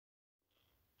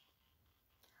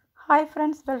Hi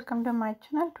friends, welcome to my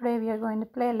channel. Today we are going to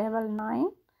play level 9.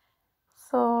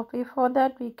 So before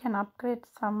that we can upgrade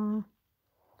some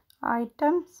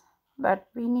items, but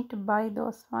we need to buy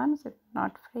those ones. It's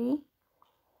not free.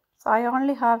 So I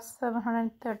only have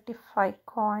 735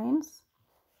 coins.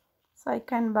 So I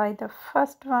can buy the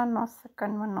first one or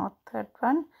second one or third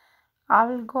one. I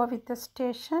will go with the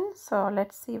station. So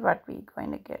let's see what we're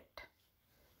going to get.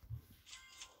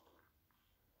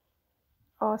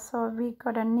 Also we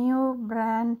got a new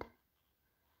brand,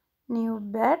 new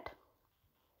bed.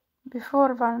 Before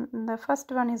the first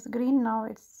one is green, now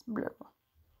it's blue.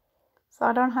 So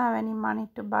I don't have any money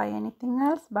to buy anything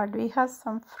else, but we have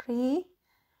some free.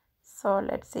 So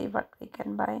let's see what we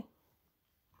can buy.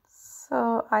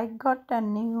 So I got a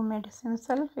new medicine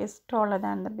shelf, is taller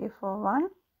than the before one.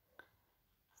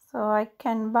 So I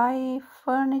can buy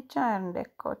furniture and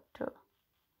decor too.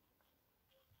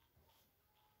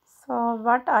 So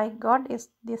what I got is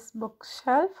this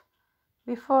bookshelf.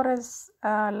 Before is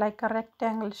like a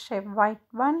rectangle shape white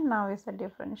one, now is a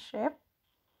different shape.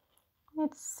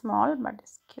 It's small but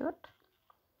it's cute.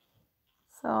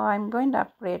 So I'm going to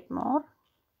upgrade more.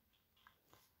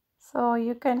 So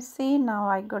you can see now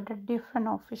I got a different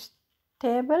office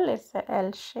table. It's a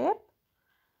L shape.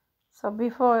 So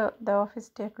before the office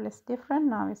table is different,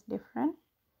 now it's different.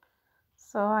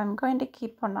 So I'm going to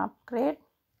keep on upgrade.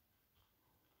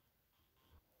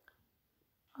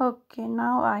 Okay,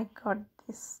 now I got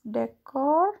this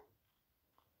decor.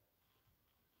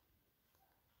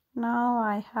 Now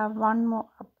I have one more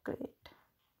upgrade.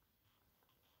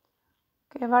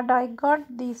 Okay, what I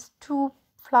got, these two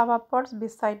flower pots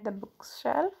beside the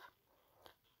bookshelf.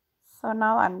 So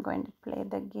now I'm going to play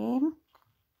the game.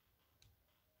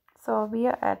 So we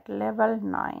are at level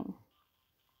 9.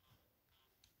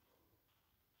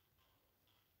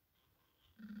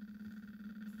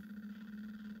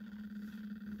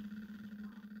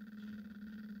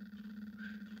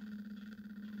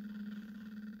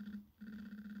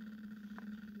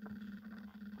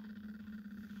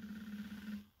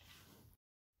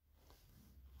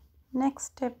 Next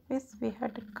step is we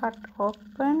had to cut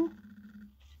open.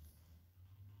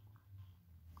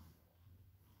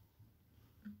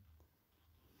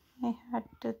 I had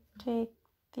to take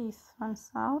these ones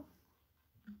out.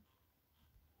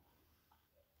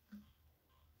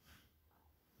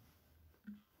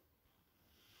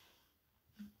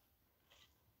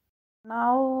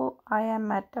 Now I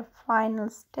am at the final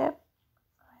step.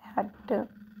 I had to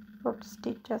put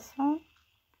stitches on.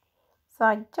 So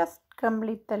I just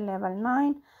complete the level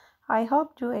 9. I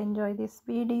hope you enjoy this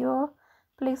video.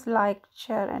 Please like,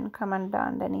 share and comment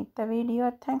down underneath the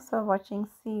video. Thanks for watching.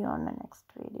 See you on the next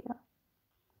video.